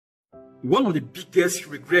One of the biggest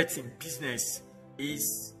regrets in business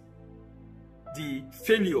is the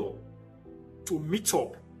failure to meet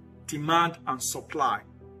up demand and supply.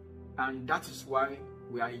 And that is why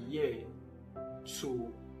we are here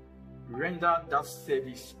to render that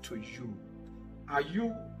service to you. Are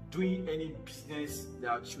you doing any business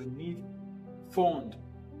that you need fund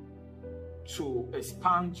to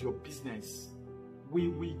expand your business? We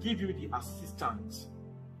will give you the assistance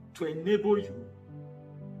to enable you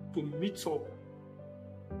to meet up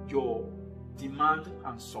your demand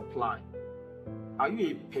and supply. Are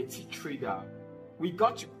you a petty trader? We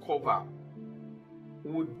got you covered.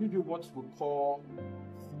 We will give you what we call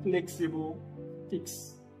flexible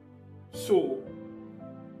fix. So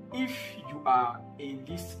if you are in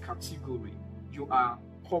this category, you are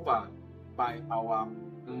covered by our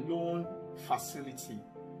loan facility.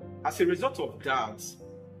 As a result of that,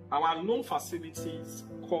 our loan facilities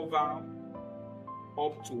cover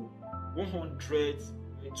up to 100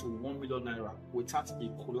 to 1 million naira without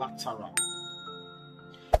a collateral.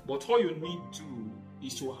 But all you need to do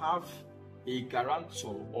is to have a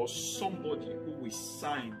guarantor or somebody who will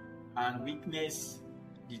sign and witness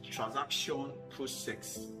the transaction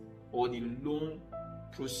process or the loan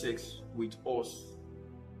process with us.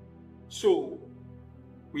 So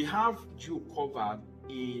we have you covered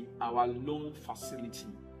in our loan facility.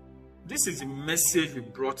 This is the message we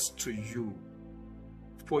brought to you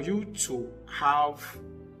for you to have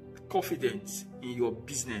confidence in your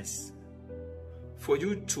business, for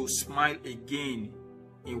you to smile again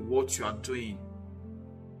in what you are doing.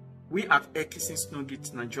 We at Ekison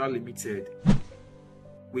Snowgate Nigeria Limited,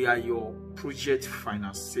 we are your project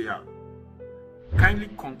financier. Kindly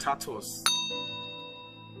contact us.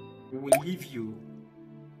 We will leave you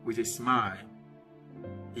with a smile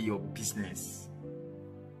in your business.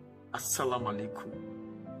 Assalamu alaikum.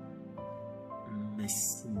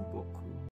 Merci.